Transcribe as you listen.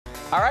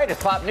All right,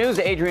 it's pop news.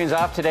 Adrian's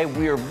off today.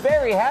 We are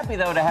very happy,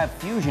 though, to have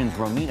Fusion's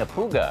Romina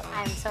Puga.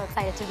 I'm so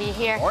excited to be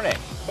here. Good morning.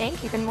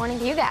 Thank you. Good morning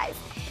to you guys.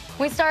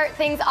 We start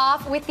things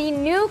off with the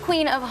new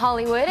Queen of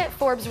Hollywood.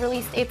 Forbes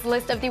released its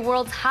list of the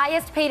world's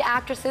highest paid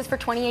actresses for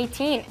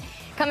 2018.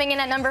 Coming in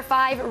at number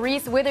 5,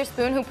 Reese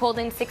Witherspoon, who pulled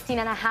in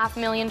 $16.5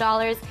 million.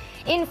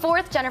 In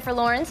 4th, Jennifer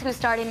Lawrence, who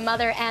starred in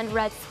Mother and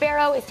Red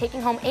Sparrow, is taking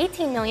home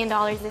 $18 million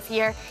this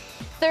year.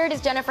 3rd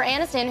is Jennifer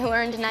Aniston, who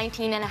earned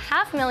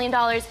 $19.5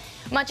 million,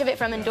 much of it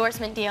from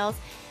endorsement deals.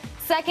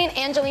 2nd,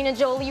 Angelina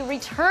Jolie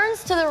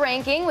returns to the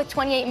ranking with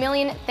 $28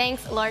 million,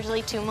 thanks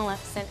largely to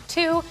Maleficent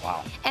 2.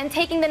 Wow. And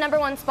taking the number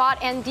 1 spot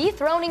and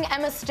dethroning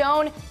Emma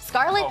Stone,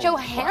 Scarlett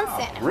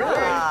Johansson. Wow.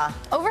 Really?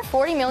 Over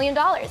 $40 million.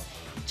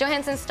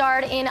 Johansson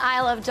starred in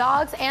Isle of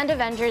Dogs and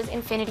Avengers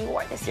Infinity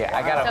War this year. Yeah,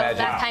 I gotta imagine.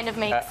 That kind of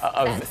makes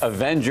sense.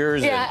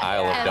 Avengers and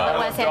Isle of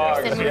Dogs. The Wes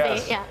Anderson movie,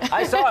 yes. yeah.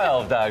 I saw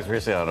Isle of Dogs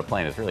recently on a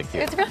plane. It's really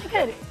cute. It's really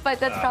good, but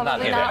that's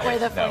probably not where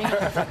the funny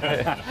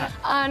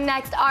is.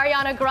 Next,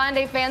 Ariana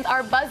Grande fans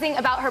are buzzing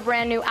about her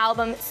brand new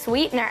album,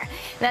 Sweetener.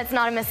 That's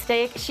not a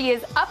mistake. She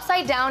is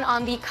upside down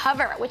on the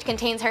cover, which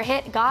contains her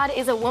hit, God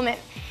is a Woman.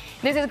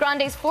 This is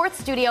Grande's 4th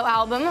studio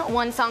album.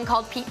 One song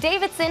called Pete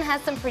Davidson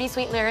has some pretty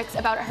sweet lyrics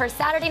about her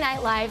Saturday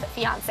Night Live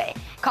fiancé,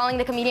 calling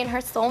the comedian her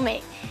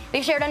soulmate.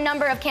 They've shared a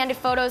number of candid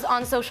photos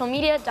on social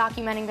media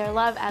documenting their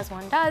love, as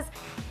one does.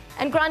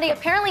 And Grande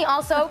apparently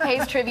also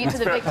pays tribute to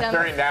the victims.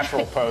 Very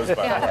natural pose, by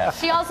the way.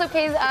 She also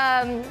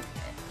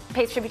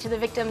pays tribute to the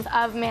victims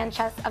of the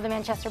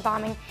Manchester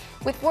bombing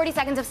with 40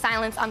 seconds of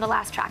silence on the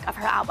last track of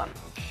her album.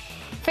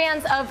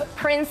 Fans of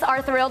Prince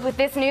are thrilled with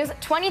this news.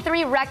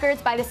 23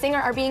 records by the singer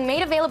are being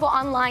made available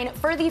online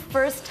for the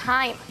first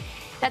time.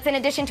 That's in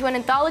addition to an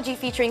anthology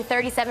featuring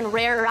 37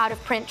 rare or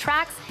out-of-print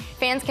tracks.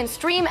 Fans can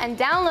stream and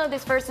download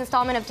this first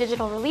installment of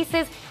digital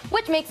releases,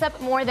 which makes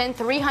up more than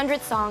 300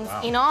 songs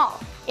in all.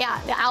 Yeah,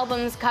 the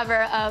albums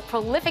cover a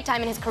prolific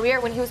time in his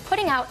career when he was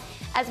putting out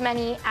as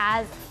many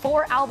as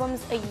 4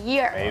 albums a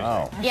year.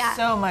 Wow. Yeah.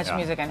 So much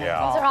music in his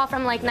vault. These are all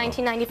from like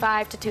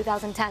 1995 to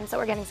 2010, so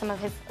we're getting some of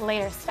his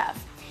later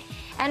stuff.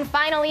 And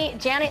finally,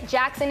 Janet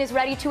Jackson is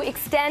ready to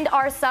extend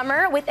our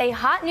summer with a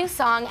hot new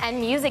song and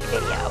music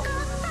video.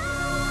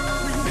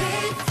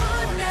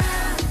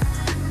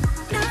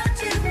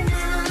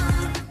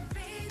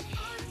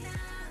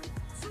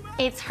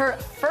 It's her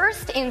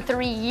first in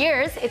 3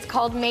 years. It's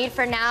called Made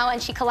for Now,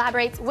 and she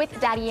collaborates with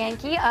Daddy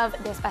Yankee of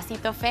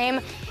Despacito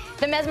fame.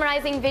 The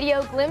mesmerizing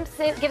video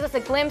gives us a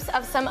glimpse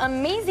of some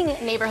amazing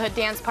neighborhood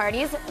dance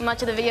parties.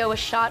 Much of the video was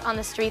shot on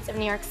the streets of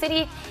New York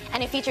City,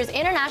 and it features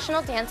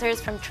international dancers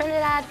from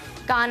Trinidad,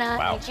 Ghana,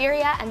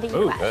 Nigeria, and the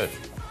U.S. Good.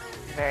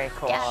 Very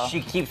cool. Yeah.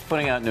 She keeps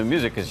putting out new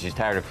music because she's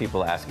tired of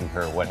people asking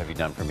her, what have you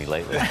done for me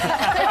lately?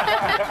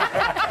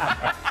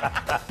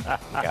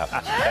 Yeah,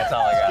 that's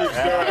all I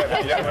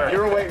got. You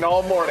were waiting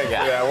all morning for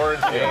that,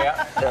 weren't you?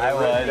 Yeah, I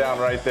was. Down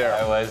right there.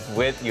 I was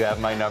with, you have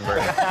my number.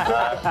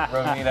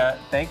 Romina,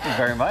 thank you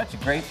very much.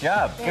 Great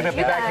job. Thank Gonna be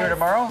you back here guys.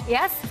 tomorrow?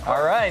 Yes.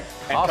 All right.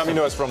 And Awesome. coming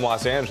to us from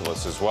Los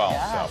Angeles as well.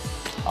 Yeah.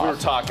 So we were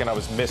talking, I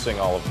was missing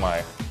all of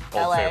my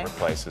old LA. favorite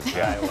places.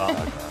 Yeah, well,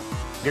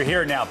 You're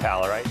here now,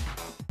 pal, all right?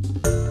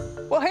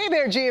 Well, hey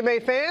there,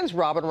 GMA fans.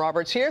 Robin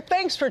Roberts here.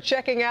 Thanks for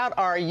checking out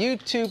our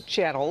YouTube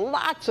channel.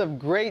 Lots of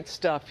great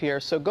stuff here.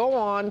 So go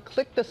on,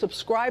 click the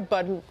subscribe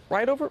button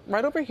right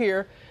over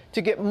here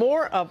to get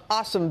more of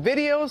awesome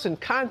videos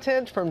and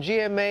content from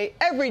GMA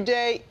every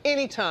day,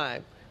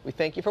 anytime. We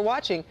thank you for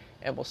watching,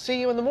 and we'll see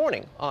you in the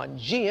morning on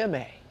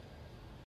GMA.